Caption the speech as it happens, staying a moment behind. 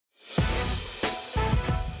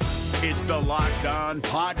It's the Locked On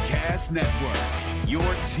Podcast Network, your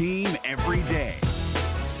team every day.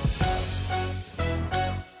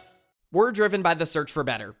 We're driven by the search for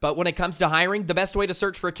better, but when it comes to hiring, the best way to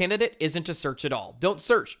search for a candidate isn't to search at all. Don't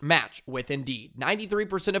search, match with Indeed.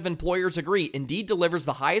 93% of employers agree Indeed delivers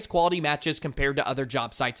the highest quality matches compared to other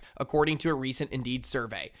job sites, according to a recent Indeed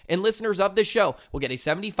survey. And listeners of this show will get a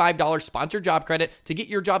 $75 sponsored job credit to get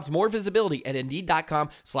your jobs more visibility at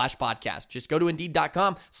Indeed.com/podcast. Just go to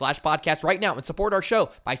Indeed.com/podcast right now and support our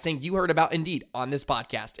show by saying you heard about Indeed on this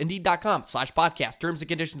podcast. Indeed.com/podcast. Terms and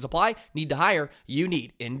conditions apply. Need to hire? You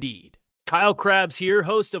need Indeed. Kyle Krabs here,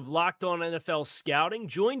 host of Locked On NFL Scouting.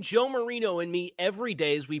 Join Joe Marino and me every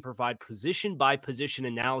day as we provide position-by-position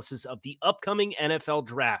analysis of the upcoming NFL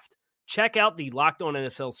Draft. Check out the Locked On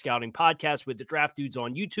NFL Scouting podcast with the Draft Dudes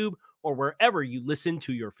on YouTube or wherever you listen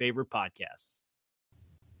to your favorite podcasts.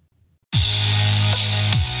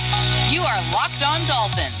 You are Locked On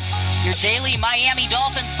Dolphins, your daily Miami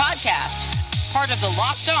Dolphins podcast. Part of the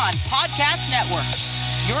Locked On Podcast Network,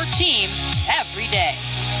 your team every day.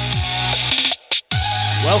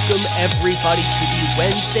 Welcome, everybody, to the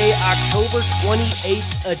Wednesday, October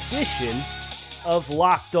 28th edition of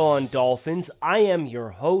Locked On Dolphins. I am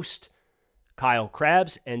your host, Kyle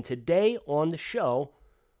Krabs, and today on the show,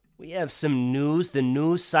 we have some news. The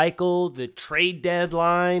news cycle, the trade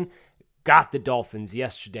deadline, got the Dolphins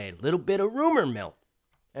yesterday. A little bit of rumor mill.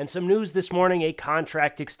 And some news this morning, a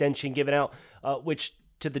contract extension given out, which,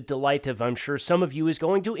 to the delight of, I'm sure, some of you, is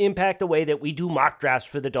going to impact the way that we do mock drafts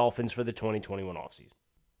for the Dolphins for the 2021 offseason.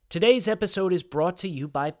 Today's episode is brought to you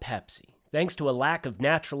by Pepsi. Thanks to a lack of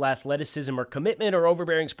natural athleticism or commitment or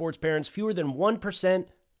overbearing sports parents, fewer than 1%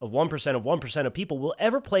 of 1% of people will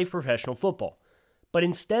ever play professional football. But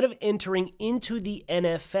instead of entering into the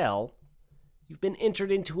NFL, you've been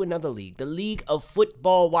entered into another league, the League of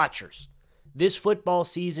Football Watchers. This football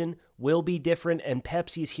season will be different, and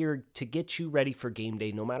Pepsi is here to get you ready for game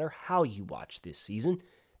day no matter how you watch this season.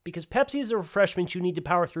 Because Pepsi is a refreshment you need to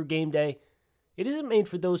power through game day. It isn't made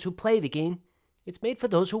for those who play the game. It's made for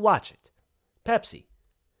those who watch it. Pepsi.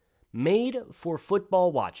 Made for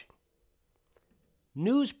football watching.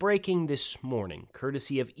 News breaking this morning,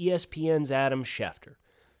 courtesy of ESPN's Adam Schefter,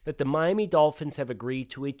 that the Miami Dolphins have agreed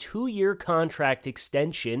to a 2-year contract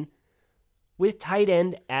extension with tight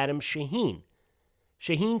end Adam Shaheen.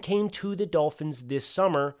 Shaheen came to the Dolphins this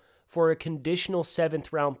summer for a conditional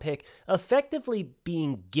 7th-round pick, effectively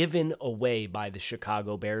being given away by the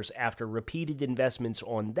Chicago Bears after repeated investments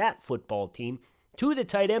on that football team to the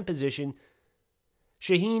tight end position.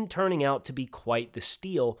 Shaheen turning out to be quite the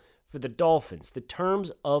steal for the Dolphins. The terms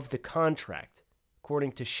of the contract,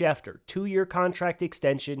 according to Schefter, 2-year contract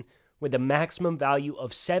extension with a maximum value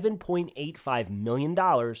of $7.85 million,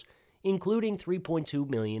 including $3.2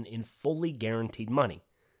 million in fully guaranteed money.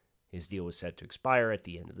 His deal was set to expire at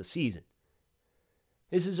the end of the season.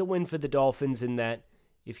 This is a win for the Dolphins in that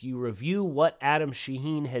if you review what Adam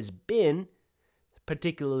Shaheen has been,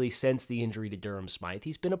 particularly since the injury to Durham Smythe,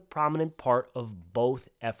 he's been a prominent part of both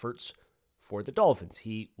efforts for the Dolphins.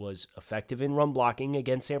 He was effective in run blocking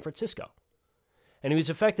against San Francisco. And he was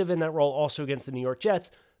effective in that role also against the New York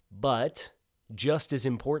Jets, but just as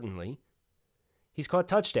importantly, he's caught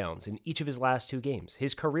touchdowns in each of his last 2 games.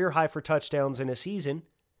 His career high for touchdowns in a season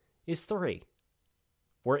is 3.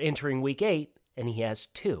 We're entering week 8, and he has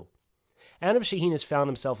 2. Adam Shaheen has found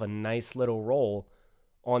himself a nice little role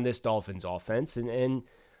on this Dolphins offense, and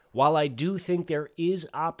while I do think there is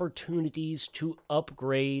opportunities to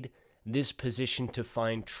upgrade this position to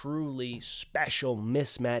find truly special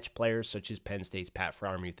mismatch players such as Penn State's Pat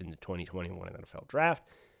Freiermuth in the 2021 NFL Draft,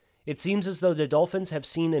 it seems as though the Dolphins have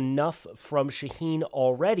seen enough from Shaheen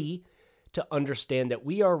already to understand that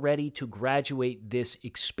we are ready to graduate this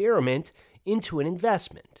experiment into an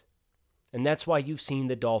investment. And that's why you've seen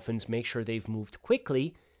the Dolphins make sure they've moved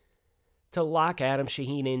quickly to lock Adam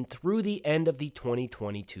Shaheen in through the end of the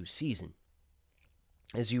 2022 season.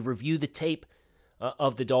 As you review the tape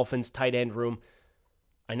of the Dolphins tight end room,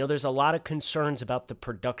 I know there's a lot of concerns about the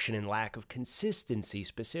production and lack of consistency,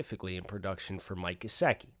 specifically in production for Mike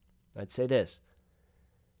Gesicki. I'd say this.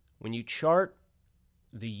 When you chart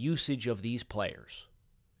the usage of these players,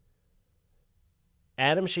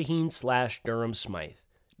 Adam Shaheen / Durham Smythe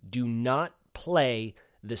do not play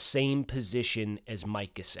the same position as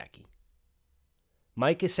Mike Gesicki.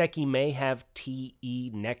 Mike Gesicki may have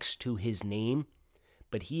TE next to his name,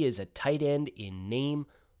 but he is a tight end in name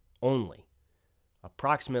only.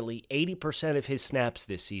 Approximately 80% of his snaps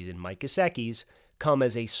this season, Mike Gesicki's, come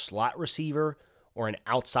as a slot receiver or an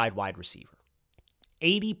outside wide receiver.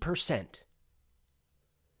 80%.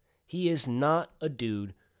 He is not a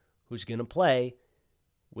dude who's going to play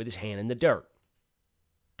with his hand in the dirt.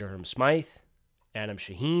 Durham Smythe, Adam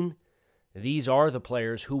Shaheen, these are the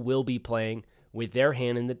players who will be playing with their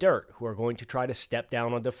hand in the dirt, who are going to try to step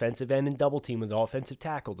down on defensive end and double team with the offensive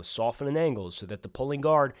tackle to soften an angle so that the pulling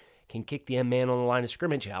guard can kick the end man on the line of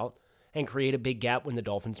scrimmage out and create a big gap when the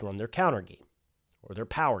Dolphins run their counter game or their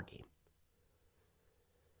power game.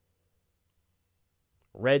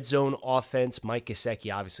 Red zone offense, Mike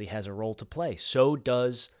Gesicki obviously has a role to play. So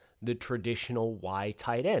does the traditional Y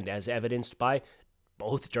tight end, as evidenced by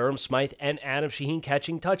both Durham Smythe and Adam Shaheen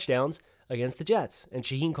catching touchdowns against the Jets. And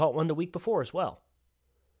Shaheen caught one the week before as well.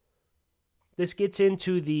 This gets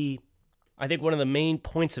into I think one of the main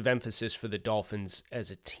points of emphasis for the Dolphins as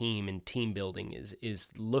a team and team building is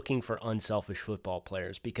looking for unselfish football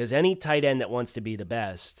players. Because any tight end that wants to be the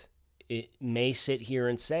best, it may sit here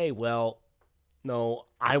and say, well, no,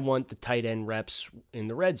 I want the tight end reps in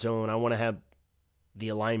the red zone. I want to have the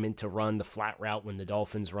alignment to run the flat route when the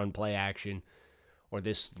Dolphins run play action, or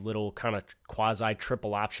this little kind of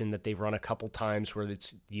quasi-triple option that they've run a couple times where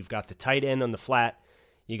you've got the tight end on the flat,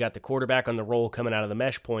 you got the quarterback on the roll coming out of the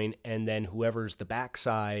mesh point, and then whoever's the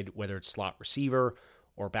backside, whether it's slot receiver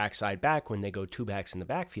or backside back, when they go two backs in the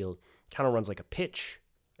backfield, kind of runs like a pitch,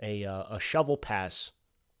 a shovel pass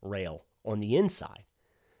rail on the inside.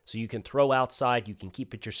 So you can throw outside, you can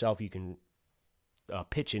keep it yourself, you can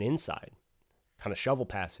pitch it inside, kind of shovel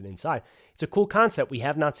pass it inside. It's a cool concept. We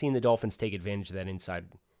have not seen the Dolphins take advantage of that inside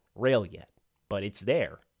rail yet, but it's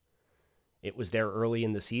there. It was there early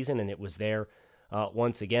in the season, and it was there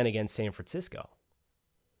once again against San Francisco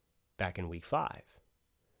back in Week 5.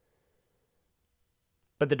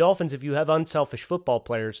 But the Dolphins, if you have unselfish football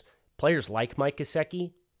players like Mike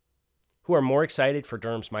Gesicki, who are more excited for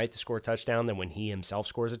Durham Smythe to score a touchdown than when he himself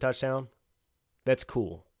scores a touchdown, that's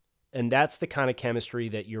cool. And that's the kind of chemistry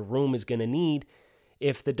that your room is going to need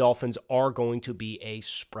if the Dolphins are going to be a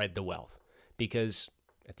spread the wealth. Because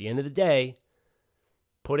at the end of the day,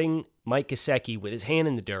 putting Mike Gesicki with his hand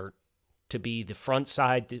in the dirt to be the front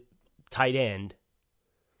side tight end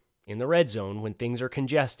in the red zone when things are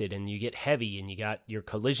congested and you get heavy and you got your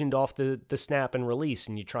collisioned off the snap and release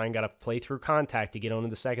and you try and got to play through contact to get onto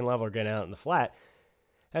the second level or get out in the flat,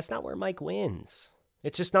 that's not where Mike wins.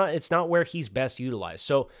 It's not where he's best utilized.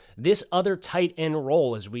 So this other tight end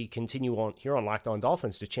role, as we continue on here on Locked On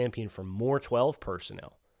Dolphins to champion for more 12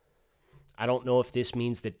 personnel. I don't know if this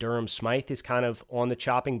means that Durham Smythe is kind of on the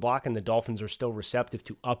chopping block and the Dolphins are still receptive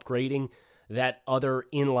to upgrading that other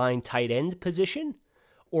inline tight end position,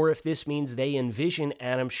 or if this means they envision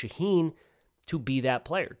Adam Shaheen to be that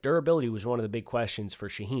player. Durability was one of the big questions for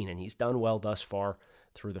Shaheen, and he's done well thus far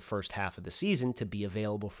through the first half of the season to be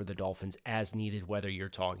available for the Dolphins as needed, whether you're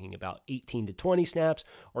talking about 18 to 20 snaps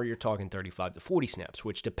or you're talking 35 to 40 snaps,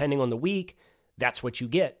 which depending on the week, that's what you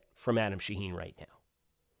get from Adam Shaheen right now.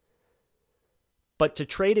 But to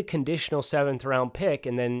trade a conditional 7th round pick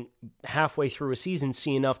and then halfway through a season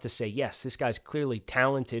see enough to say, yes, this guy's clearly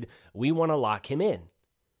talented, we want to lock him in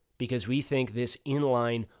because we think this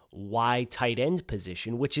inline Y tight end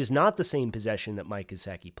position, which is not the same possession that Mike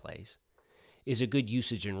Gesicki plays, is a good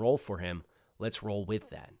usage and role for him. Let's roll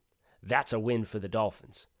with that. That's a win for the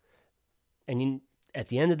Dolphins. And at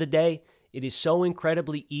the end of the day, it is so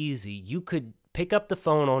incredibly easy. You could pick up the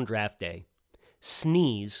phone on draft day,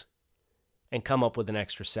 sneeze, and come up with an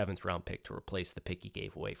extra 7th round pick to replace the pick he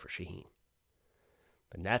gave away for Shaheen.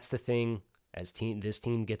 And that's the thing, as this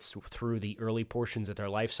team gets through the early portions of their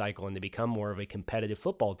life cycle and they become more of a competitive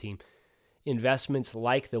football team, investments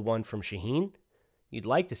like the one from Shaheen, you'd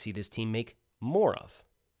like to see this team make more of,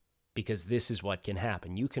 because this is what can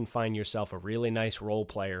happen. You can find yourself a really nice role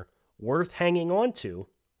player worth hanging on to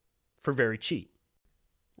for very cheap.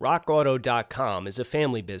 RockAuto.com is a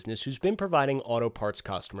family business who's been providing auto parts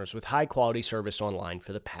customers with high-quality service online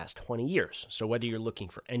for the past 20 years. So whether you're looking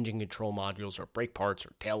for engine control modules or brake parts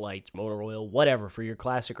or taillights, motor oil, whatever for your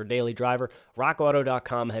classic or daily driver,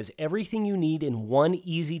 RockAuto.com has everything you need in one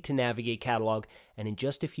easy-to-navigate catalog, and in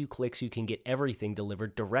just a few clicks you can get everything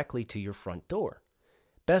delivered directly to your front door.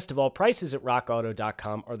 Best of all, prices at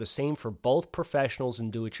RockAuto.com are the same for both professionals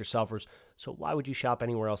and do-it-yourselfers, so why would you shop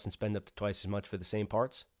anywhere else and spend up to twice as much for the same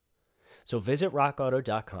parts? So visit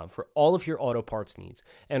RockAuto.com for all of your auto parts needs,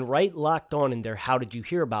 and write Locked On in their How Did You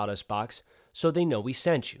Hear About Us box so they know we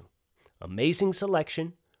sent you. Amazing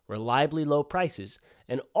selection, reliably low prices,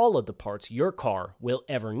 and all of the parts your car will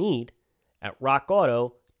ever need at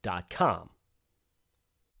RockAuto.com.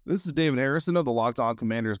 This is David Harrison of the Locked On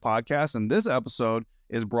Commanders podcast, and this episode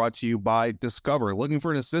is brought to you by Discover. Looking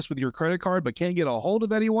for an assist with your credit card but can't get a hold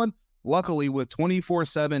of anyone? Luckily, with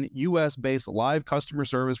 24/7 U.S.-based live customer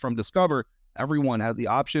service from Discover, Everyone has the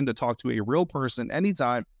option to talk to a real person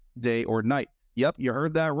anytime, day or night. Yep, you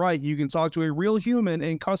heard that right. You can talk to a real human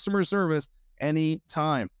in customer service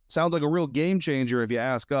anytime. Sounds like a real game changer if you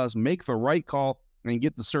ask us. Make the right call and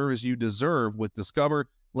get the service you deserve with Discover.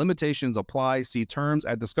 Limitations apply. See terms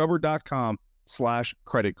at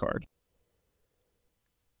discover.com/creditcard.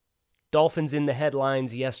 Dolphins in the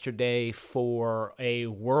headlines yesterday for a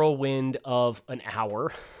whirlwind of an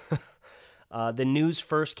hour. The news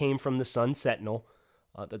first came from the Sun Sentinel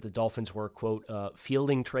that the Dolphins were, quote,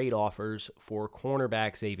 fielding trade offers for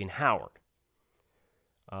cornerback Xavien Howard.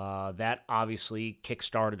 That obviously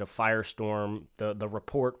kickstarted a firestorm. The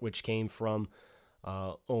report, which came from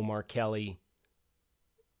Omar Kelly,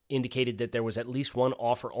 indicated that there was at least one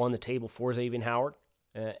offer on the table for Xavien Howard,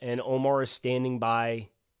 and Omar is standing by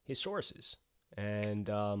his sources. And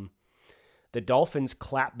the Dolphins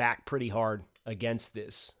clapped back pretty hard against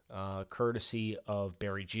this, courtesy of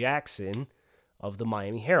Barry Jackson of the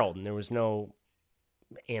Miami Herald. And there was no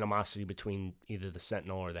animosity between either the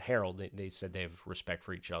Sentinel or the Herald. They said they have respect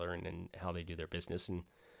for each other and how they do their business. And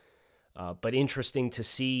but interesting to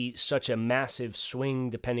see such a massive swing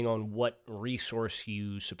depending on what resource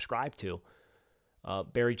you subscribe to.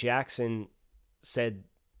 Barry Jackson said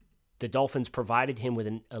the Dolphins provided him with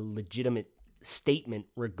a legitimate statement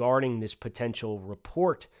regarding this potential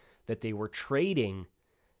report that they were trading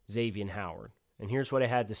Xavien Howard. And here's what I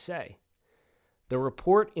had to say. The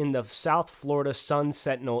report in the South Florida Sun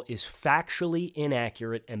Sentinel is factually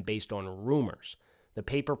inaccurate and based on rumors. The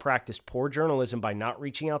paper practiced poor journalism by not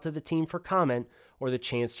reaching out to the team for comment or the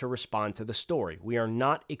chance to respond to the story. We are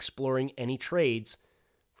not exploring any trades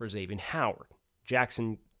for Xavien Howard.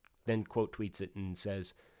 Jackson then quote tweets it and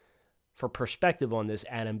says, for perspective on this,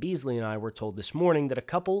 Adam Beasley and I were told this morning that a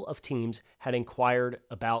couple of teams had inquired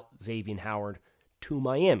about Xavien Howard to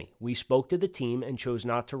Miami. We spoke to the team and chose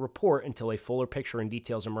not to report until a fuller picture and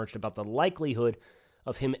details emerged about the likelihood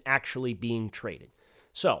of him actually being traded.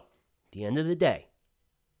 So, at the end of the day,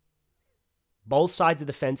 both sides of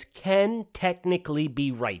the fence can technically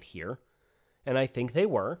be right here, and I think they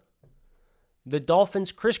were. The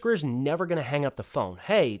Dolphins, Chris Greer's never going to hang up the phone.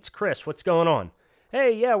 Hey, it's Chris, what's going on?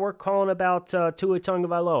 Hey, yeah, we're calling about Tua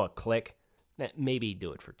Tagovailoa. Click. Maybe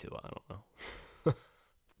do it for Tua, I don't know.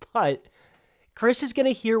 But Chris is going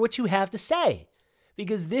to hear what you have to say,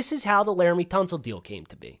 because this is how the Laramie Tunsil deal came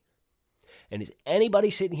to be. And is anybody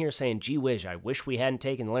sitting here saying, gee whiz, I wish we hadn't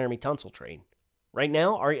taken the Laramie Tunsil trade? Right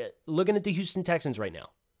now, are you looking at the Houston Texans right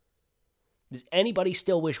now? Does anybody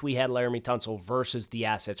still wish we had Laramie Tunsil versus the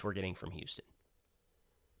assets we're getting from Houston?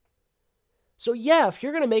 So yeah, if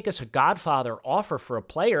you're going to make us a Godfather offer for a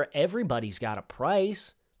player, everybody's got a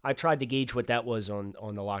price. I tried to gauge what that was on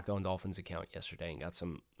the Locked On Dolphins account yesterday and got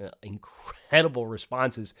some incredible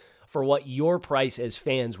responses for what your price as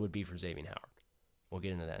fans would be for Xavien Howard. We'll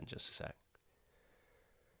get into that in just a sec.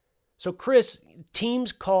 So Chris,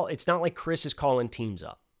 teams call, it's not like Chris is calling teams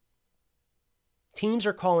up. Teams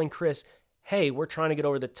are calling Chris, hey, we're trying to get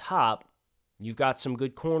over the top. You've got some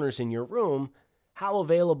good corners in your room. How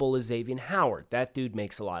available is Xavien Howard? That dude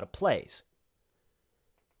makes a lot of plays.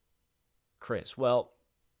 Chris, well,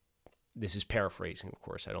 this is paraphrasing, of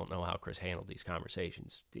course. I don't know how Chris handled these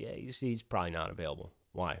conversations. Yeah, he's probably not available.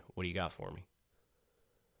 Why? What do you got for me?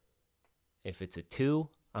 If it's a 2,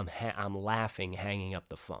 I'm laughing, hanging up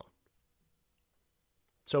the phone.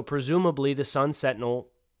 So presumably the Sun Sentinel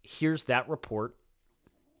hears that report,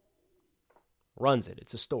 runs it.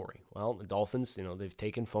 It's a story. Well, the Dolphins, they've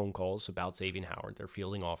taken phone calls about Xavien Howard. They're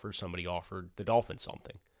fielding offers. Somebody offered the Dolphins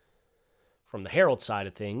something. From the Herald side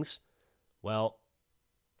of things, well,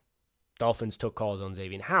 Dolphins took calls on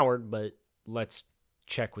Xavien Howard, but let's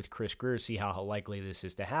check with Chris Greer, see how likely this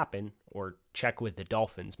is to happen, or check with the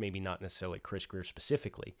Dolphins, maybe not necessarily Chris Greer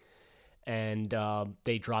specifically. And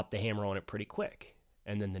they dropped the hammer on it pretty quick.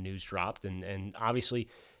 And then the news dropped, and obviously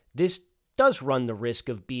this does run the risk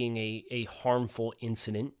of being a harmful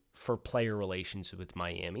incident for player relations with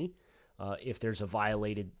Miami if there's a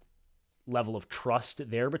violated level of trust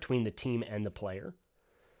there between the team and the player.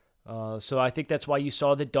 So I think that's why you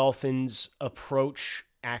saw the Dolphins approach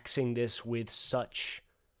axing this with such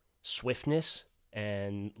swiftness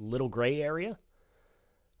and little gray area.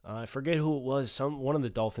 I forget who it was. One of the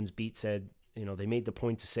Dolphins beat said, they made the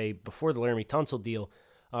point to say before the Laramie Tunsil deal,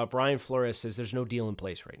 Brian Flores says there's no deal in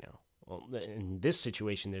place right now. Well, in this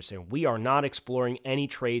situation, they're saying we are not exploring any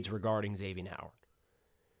trades regarding Xavien Howard.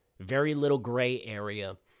 Very little gray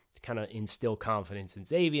area to kind of instill confidence in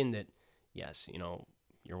Xavien that, yes,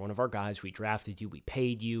 you're one of our guys. We drafted you. We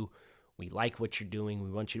paid you. We like what you're doing.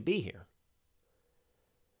 We want you to be here.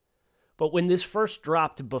 But when this first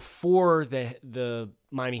dropped before the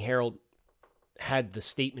Miami Herald had the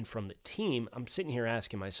statement from the team, I'm sitting here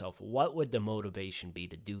asking myself, what would the motivation be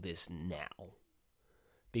to do this now?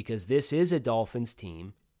 Because this is a Dolphins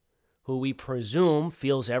team who we presume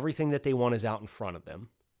feels everything that they want is out in front of them.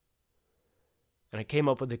 And I came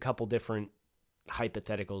up with a couple different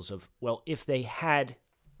hypotheticals of, well, if they had,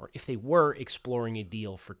 or if they were exploring a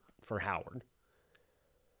deal for Howard,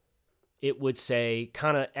 it would say,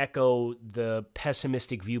 kind of echo the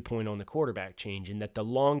pessimistic viewpoint on the quarterback change, in that the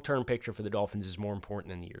long-term picture for the Dolphins is more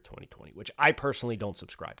important than the year 2020, which I personally don't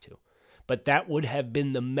subscribe to. But that would have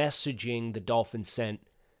been the messaging the Dolphins sent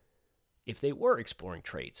if they were exploring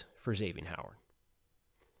trades for Xavien Howard.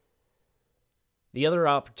 The other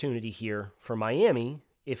opportunity here for Miami,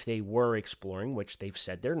 if they were exploring, which they've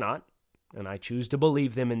said they're not, and I choose to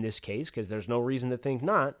believe them in this case because there's no reason to think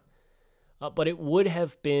not, but it would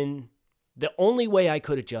have been the only way I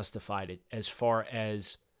could have justified it as far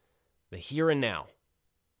as the here and now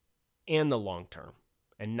and the long term,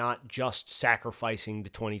 and not just sacrificing the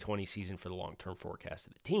 2020 season for the long-term forecast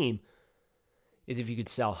of the team, is if you could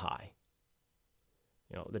sell high.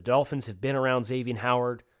 You know, the Dolphins have been around Xavien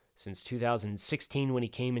Howard since 2016 when he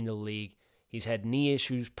came into the league. He's had knee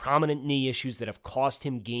issues, prominent knee issues that have cost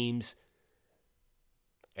him games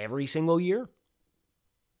every single year.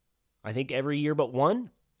 I think every year but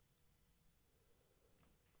one.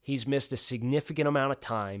 He's missed a significant amount of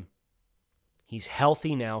time. He's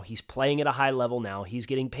healthy now. He's playing at a high level now. He's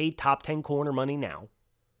getting paid top 10 corner money now.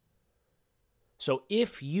 So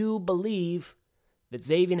if you believe that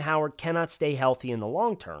Xavien Howard cannot stay healthy in the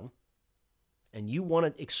long term, and you want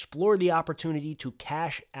to explore the opportunity to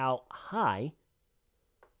cash out high,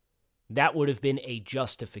 that would have been a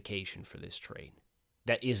justification for this trade.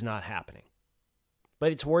 That is not happening.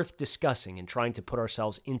 But it's worth discussing and trying to put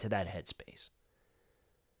ourselves into that headspace.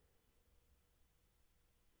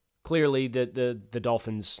 Clearly, the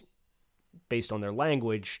Dolphins, based on their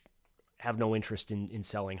language, have no interest in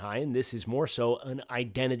selling high, and this is more so an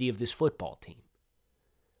identity of this football team,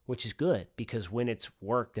 which is good because when it's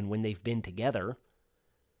worked and when they've been together,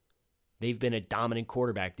 they've been a dominant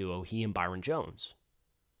quarterback duo, he and Byron Jones.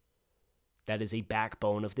 That is a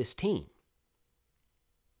backbone of this team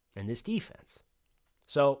and this defense.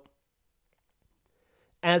 So,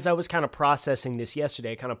 as I was kind of processing this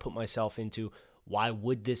yesterday, I kind of put myself into, why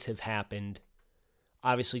would this have happened?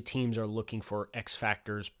 Obviously, teams are looking for X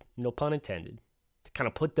factors, no pun intended, to kind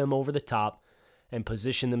of put them over the top and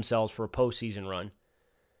position themselves for a postseason run.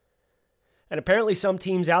 And apparently some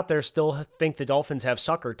teams out there still think the Dolphins have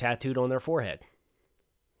sucker tattooed on their forehead.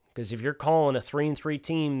 Because if you're calling a 3-3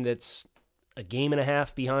 team that's a game and a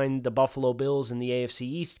half behind the Buffalo Bills in the AFC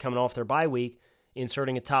East coming off their bye week,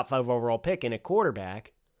 inserting a top 5 overall pick in a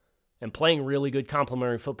quarterback, and playing really good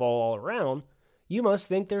complementary football all around, you must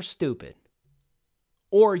think they're stupid.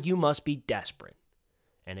 Or you must be desperate.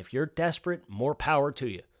 And if you're desperate, more power to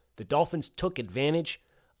you. The Dolphins took advantage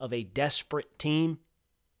of a desperate team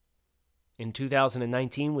in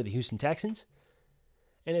 2019 with the Houston Texans.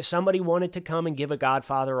 And if somebody wanted to come and give a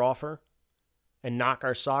Godfather offer and knock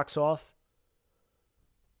our socks off,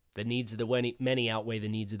 the needs of the many outweigh the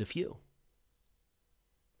needs of the few.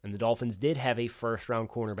 And the Dolphins did have a first-round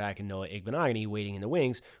cornerback in Noah Igbinoghene waiting in the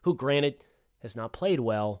wings, who, granted, has not played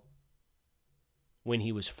well when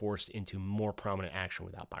he was forced into more prominent action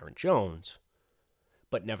without Byron Jones,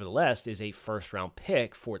 but nevertheless is a first-round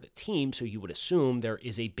pick for the team, so you would assume there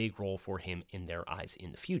is a big role for him in their eyes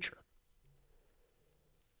in the future.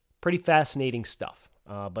 Pretty fascinating stuff,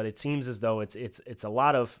 but it seems as though it's a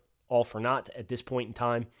lot of all for naught at this point in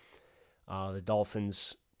time. The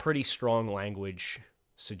Dolphins, pretty strong language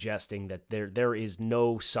suggesting that there is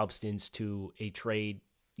no substance to a trade.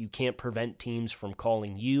 You can't prevent teams from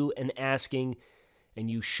calling you and asking, and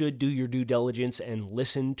you should do your due diligence and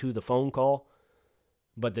listen to the phone call,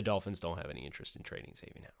 but the Dolphins don't have any interest in trading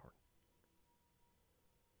Xavien Howard.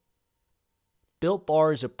 Built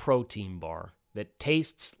Bar is a protein bar that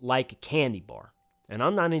tastes like a candy bar, and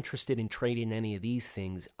I'm not interested in trading any of these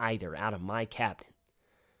things either out of my cabinet.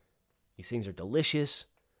 These things are delicious,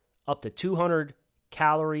 up to 200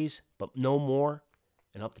 calories, but no more,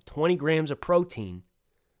 and up to 20 grams of protein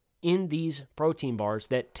in these protein bars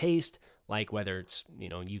that taste like, whether it's,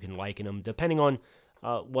 you can liken them, depending on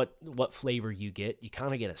what flavor you get. You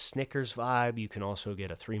kind of get a Snickers vibe. You can also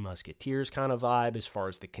get a Three Musketeers kind of vibe as far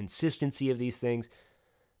as the consistency of these things.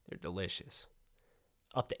 They're delicious.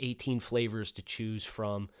 Up to 18 flavors to choose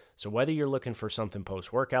from. So whether you're looking for something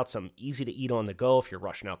post-workout, something easy to eat on the go if you're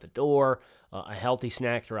rushing out the door, a healthy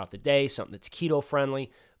snack throughout the day, something that's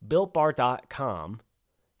keto-friendly, BuiltBar.com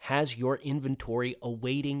has your inventory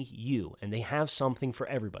awaiting you, and they have something for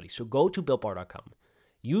everybody. So go to BuiltBar.com.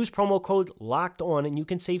 Use promo code LOCKEDON and you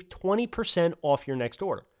can save 20% off your next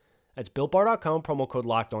order. That's BuiltBar.com, promo code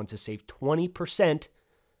LOCKEDON to save 20%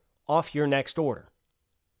 off your next order.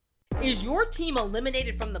 Is your team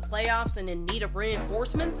eliminated from the playoffs and in need of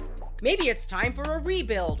reinforcements? Maybe it's time for a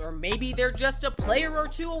rebuild, or maybe they're just a player or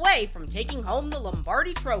two away from taking home the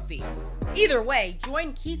Lombardi Trophy. Either way,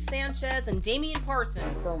 join Keith Sanchez and Damian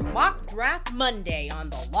Parson for Mock Draft Monday on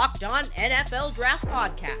the Locked On NFL Draft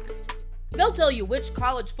Podcast. They'll tell you which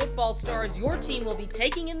college football stars your team will be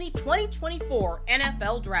taking in the 2024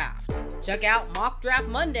 NFL Draft. Check out Mock Draft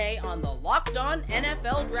Monday on the Locked On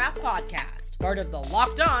NFL Draft Podcast, part of the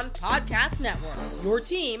Locked On Podcast Network, your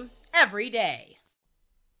team every day.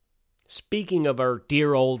 Speaking of our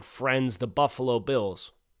dear old friends, the Buffalo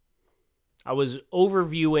Bills, I was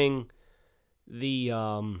overviewing the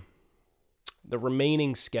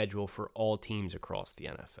remaining schedule for all teams across the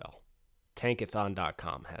NFL.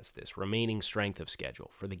 Tankathon.com has this remaining strength of schedule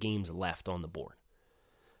for the games left on the board.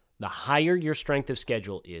 The higher your strength of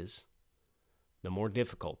schedule is, the more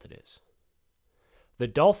difficult it is. The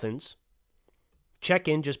Dolphins check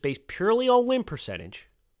in just based purely on win percentage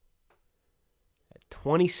at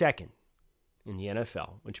 22nd in the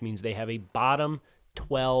NFL, which means they have a bottom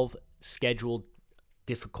 12 scheduled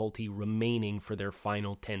difficulty remaining for their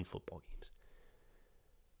final 10 football games.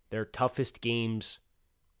 Their toughest games: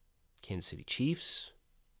 Kansas City Chiefs,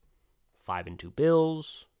 5-2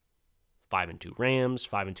 Bills, 5-2 Rams,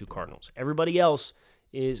 5-2 Cardinals. Everybody else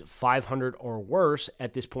is 500 or worse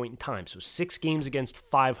at this point in time. So 6 games against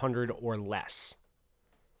 500 or less.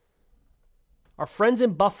 Our friends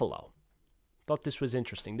in Buffalo thought this was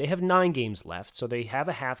interesting. They have 9 games left, so they have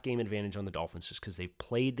a half-game advantage on the Dolphins just because they've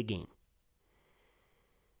played the game.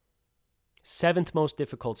 7th most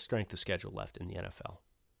difficult strength of schedule left in the NFL.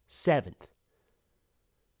 7th.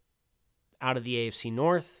 Out of the AFC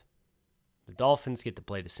North, the Dolphins get to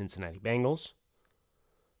play the Cincinnati Bengals.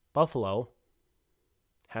 Buffalo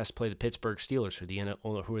has to play the Pittsburgh Steelers, who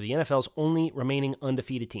are the NFL's only remaining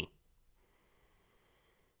undefeated team.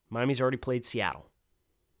 Miami's already played Seattle.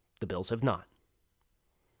 The Bills have not.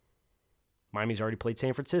 Miami's already played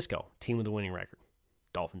San Francisco, team with a winning record.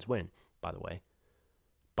 Dolphins win, by the way.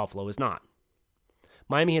 Buffalo is not.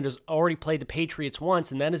 Miami has already played the Patriots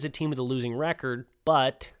once, and that is a team with a losing record,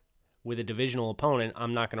 but with a divisional opponent,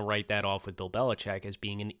 I'm not going to write that off with Bill Belichick as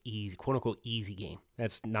being an easy, quote-unquote, easy game.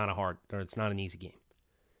 It's not an easy game.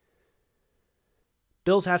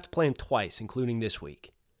 Bills have to play him twice, including this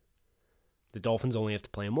week. The Dolphins only have to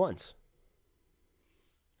play him once.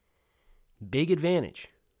 Big advantage.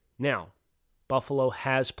 Now, Buffalo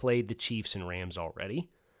has played the Chiefs and Rams already.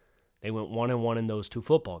 They went 1-1 in those 2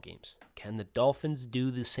 football games. Can the Dolphins do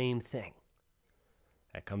the same thing?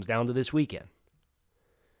 That comes down to this weekend.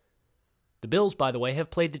 The Bills, by the way, have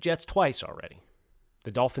played the Jets twice already.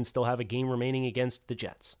 The Dolphins still have a game remaining against the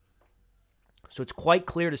Jets. So it's quite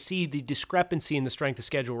clear to see the discrepancy in the strength of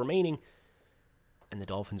schedule remaining, and the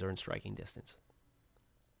Dolphins are in striking distance.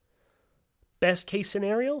 Best case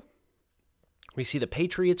scenario, we see the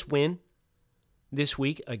Patriots win this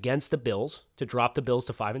week against the Bills to drop the Bills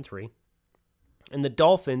to 5-3, and the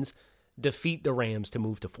Dolphins defeat the Rams to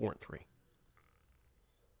move to 4-3.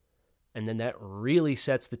 And then that really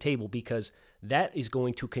sets the table because that is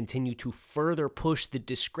going to continue to further push the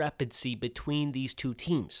discrepancy between these two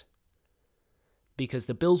teams. Because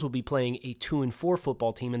the Bills will be playing a 2-4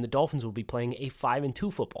 football team and the Dolphins will be playing a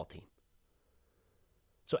 5-2 football team.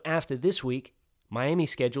 So after this week,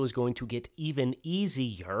 Miami's schedule is going to get even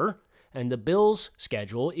easier and the Bills'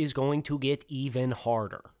 schedule is going to get even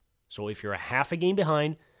harder. So if you're a half a game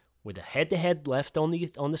behind with a head-to-head left on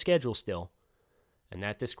the schedule still, and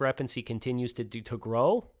that discrepancy continues to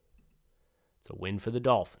grow, it's a win for the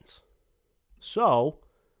Dolphins. So,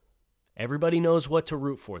 everybody knows what to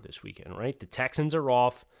root for this weekend, right? The Texans are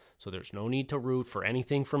off, so there's no need to root for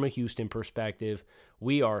anything from a Houston perspective.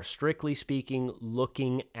 We are, strictly speaking,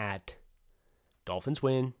 looking at Dolphins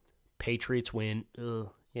win, Patriots win.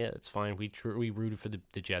 Yeah, it's fine. We rooted for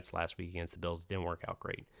the Jets last week against the Bills. It didn't work out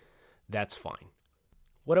great. That's fine.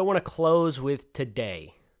 What I want to close with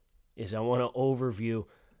today is I want to overview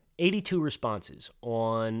 82 responses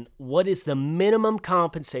on what is the minimum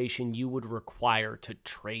compensation you would require to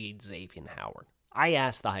trade Xavien Howard. I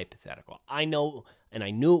asked the hypothetical. I know, and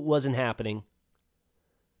I knew it wasn't happening,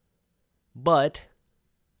 but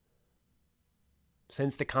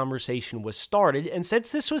since the conversation was started, and since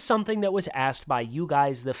this was something that was asked by you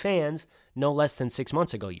guys, the fans, no less than 6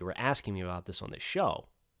 months ago, you were asking me about this on this show,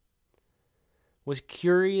 was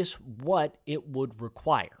curious what it would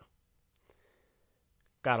require.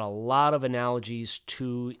 Got a lot of analogies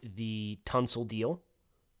to the Tunsil deal.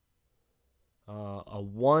 a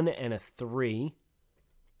 1 and a 3,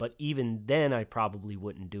 but even then I probably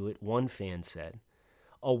wouldn't do it, one fan said.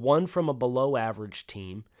 A 1 from a below-average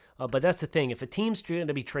team. But that's the thing. If a team's going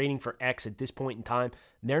to be trading for X at this point in time,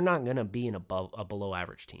 they're not going to be a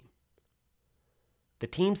below-average team. The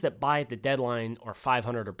teams that buy at the deadline are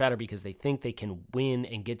 500 or better because they think they can win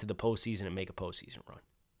and get to the postseason and make a postseason run.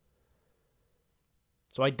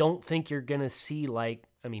 So I don't think you're going to see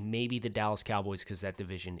maybe the Dallas Cowboys because that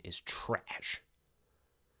division is trash.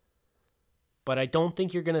 But I don't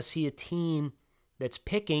think you're going to see a team that's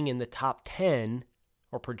picking in the top 10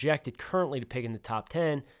 or projected currently to pick in the top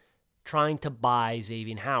 10 trying to buy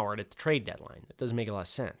Xavien Howard at the trade deadline. That doesn't make a lot of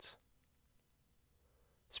sense.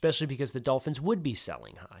 Especially because the Dolphins would be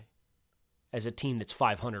selling high as a team that's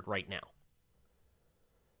 500 right now.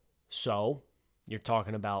 So, you're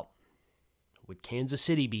talking about, would Kansas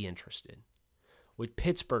City be interested? Would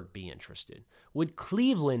Pittsburgh be interested? Would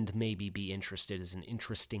Cleveland maybe be interested as an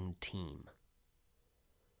interesting team?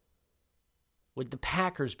 Would the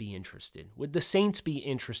Packers be interested? Would the Saints be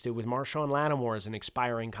interested with Marshawn Lattimore as an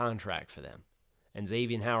expiring contract for them and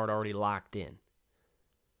Xavien Howard already locked in?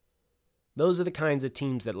 Those are the kinds of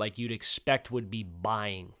teams that you'd expect would be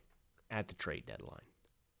buying at the trade deadline.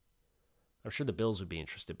 I'm sure the Bills would be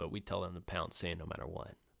interested, but we'd tell them to pound sand no matter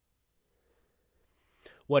what.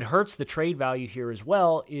 What hurts the trade value here as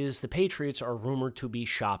well is the Patriots are rumored to be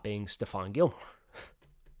shopping Stephon Gilmore,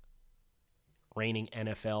 reigning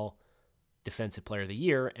NFL Defensive Player of the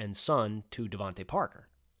Year and son to Devontae Parker.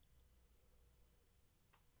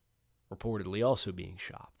 Reportedly also being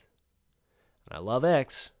shopped. And I love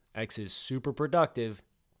X. X is super productive.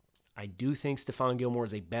 I do think Stephon Gilmore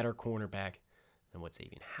is a better cornerback than what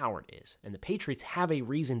Xavien Howard is. And the Patriots have a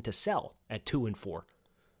reason to sell at 2-4.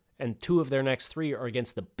 And 2 of their next 3 are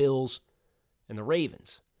against the Bills and the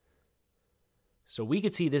Ravens. So we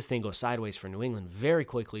could see this thing go sideways for New England very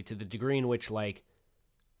quickly to the degree in which,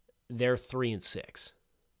 they're 3-6.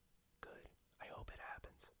 Good. I hope it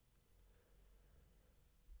happens.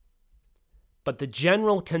 But the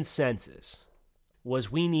general consensus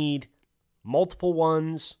was we need multiple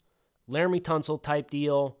ones, Laramie Tunsil type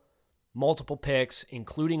deal, multiple picks,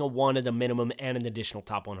 including a 1 at a minimum and an additional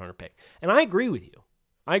top 100 pick. And I agree with you.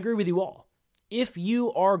 I agree with you all. If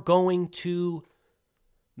you are going to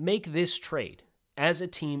make this trade as a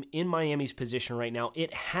team in Miami's position right now,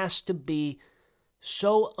 it has to be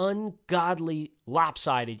so ungodly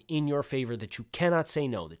lopsided in your favor that you cannot say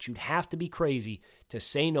no, that you'd have to be crazy to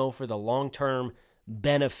say no for the long-term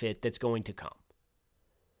benefit that's going to come.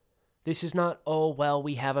 This is not,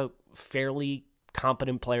 we have a fairly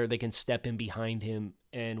competent player that can step in behind him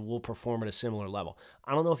and will perform at a similar level.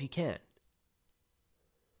 I don't know if you can.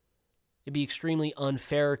 It'd be extremely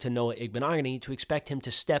unfair to Noah Igbenogany to expect him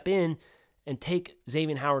to step in and take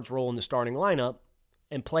Xavien Howard's role in the starting lineup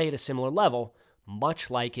and play at a similar level, much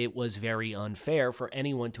like it was very unfair for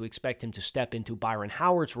anyone to expect him to step into Byron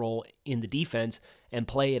Howard's role in the defense and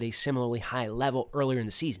play at a similarly high level earlier in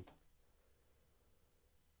the season.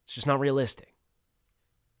 It's just not realistic.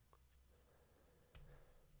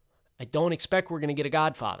 I don't expect we're going to get a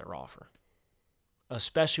Godfather offer,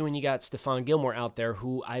 especially when you got Stephon Gilmore out there,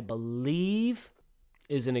 who I believe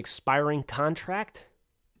is an expiring contract.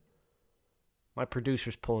 My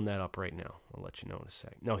producer's pulling that up right now. I'll let you know in a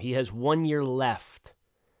sec. No, he has 1 year left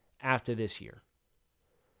after this year.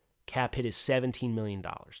 Cap hit is $17 million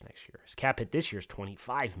next year. His cap hit this year is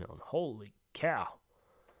 $25 million. Holy cow.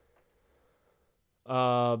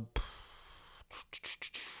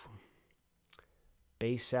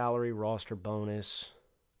 Base salary, roster bonus.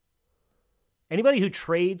 Anybody who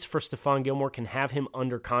trades for Stephon Gilmore can have him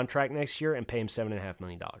under contract next year and pay him $7.5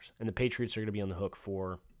 million. And the Patriots are going to be on the hook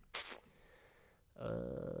for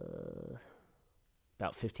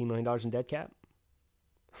about $15 million in dead cap.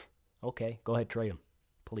 Okay, go ahead, trade him,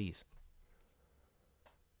 please.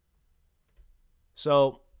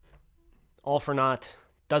 So, all for naught.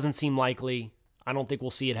 Doesn't seem likely. I don't think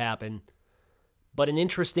we'll see it happen. But an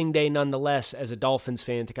interesting day nonetheless as a Dolphins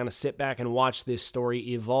fan to kind of sit back and watch this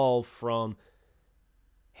story evolve from,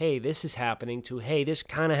 hey, this is happening, to, hey, this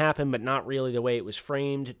kind of happened but not really the way it was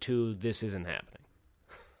framed, to this isn't happening.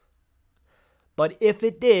 But if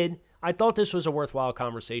it did, I thought this was a worthwhile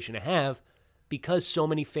conversation to have because so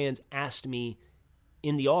many fans asked me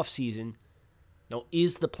in the offseason, now,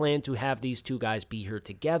 is the plan to have these two guys be here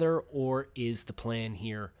together, or is the plan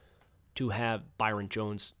here to have Byron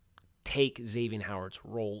Jones take Xavien Howard's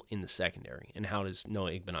role in the secondary, and how does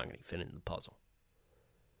Noah Igbenogany fit into the puzzle?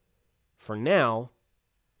 For now,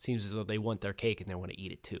 it seems as though they want their cake and they want to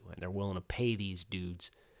eat it too, and they're willing to pay these dudes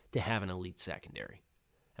to have an elite secondary.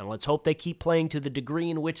 And let's hope they keep playing to the degree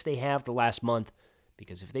in which they have the last month,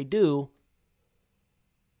 because if they do,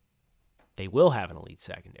 they will have an elite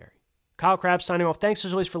secondary. Kyle Krabs signing off. Thanks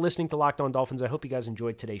as always for listening to Locked On Dolphins. I hope you guys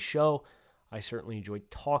enjoyed today's show. I certainly enjoyed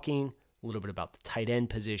talking a little bit about the tight end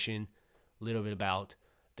position, a little bit about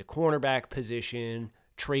the cornerback position,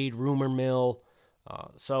 trade rumor mill.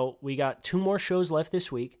 So we got 2 more shows left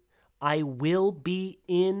this week. I will be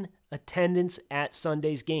in attendance at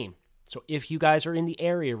Sunday's game. So if you guys are in the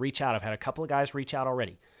area, reach out. I've had a couple of guys reach out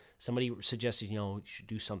already. Somebody suggested, you should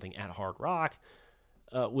do something at Hard Rock.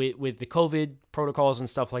 With the COVID protocols and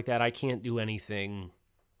stuff like that, I can't do anything.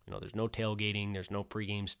 There's no tailgating. There's no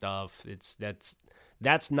pregame stuff.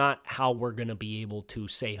 That's not how we're going to be able to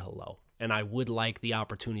say hello. And I would like the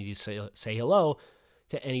opportunity to say hello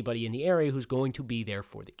to anybody in the area who's going to be there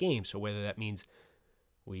for the game. So whether that means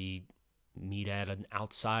we meet at an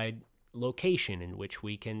outside location in which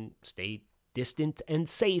we can stay distant and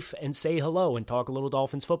safe and say hello and talk a little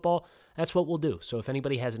Dolphins football, that's what we'll do. So if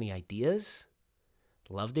anybody has any ideas,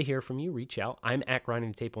 love to hear from you. Reach out. I'm at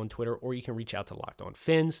Grinding the Tape on Twitter, or you can reach out to Locked On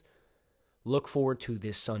Fins. Look forward to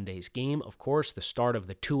this Sunday's game, of course, the start of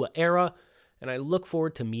the Tua era, and I look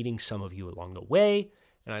forward to meeting some of you along the way,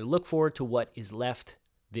 and I look forward to what is left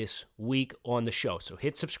this week on the show. So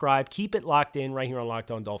hit subscribe. Keep it locked in right here on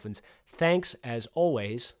Locked On Dolphins. Thanks, as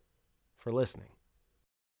always, for listening.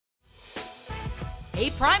 Hey,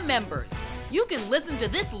 Prime members, you can listen to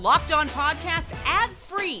this Locked On podcast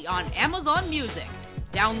ad-free on Amazon Music.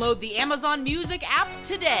 Download the Amazon Music app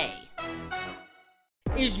today.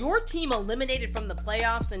 Is your team eliminated from the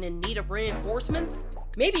playoffs and in need of reinforcements?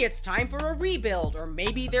 Maybe it's time for a rebuild, or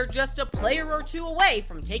maybe they're just a player or 2 away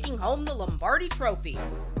from taking home the Lombardi Trophy.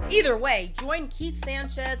 Either way, join Keith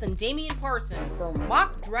Sanchez and Damian Parson for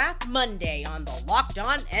Mock Draft Monday on the Locked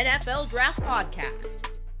On NFL Draft Podcast.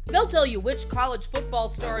 They'll tell you which college football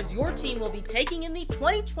stars your team will be taking in the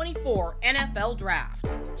 2024 NFL Draft.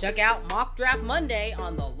 Check out Mock Draft Monday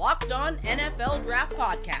on the Locked On NFL Draft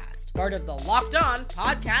Podcast, part of the Locked On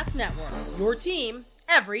Podcast Network. Your team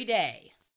every day.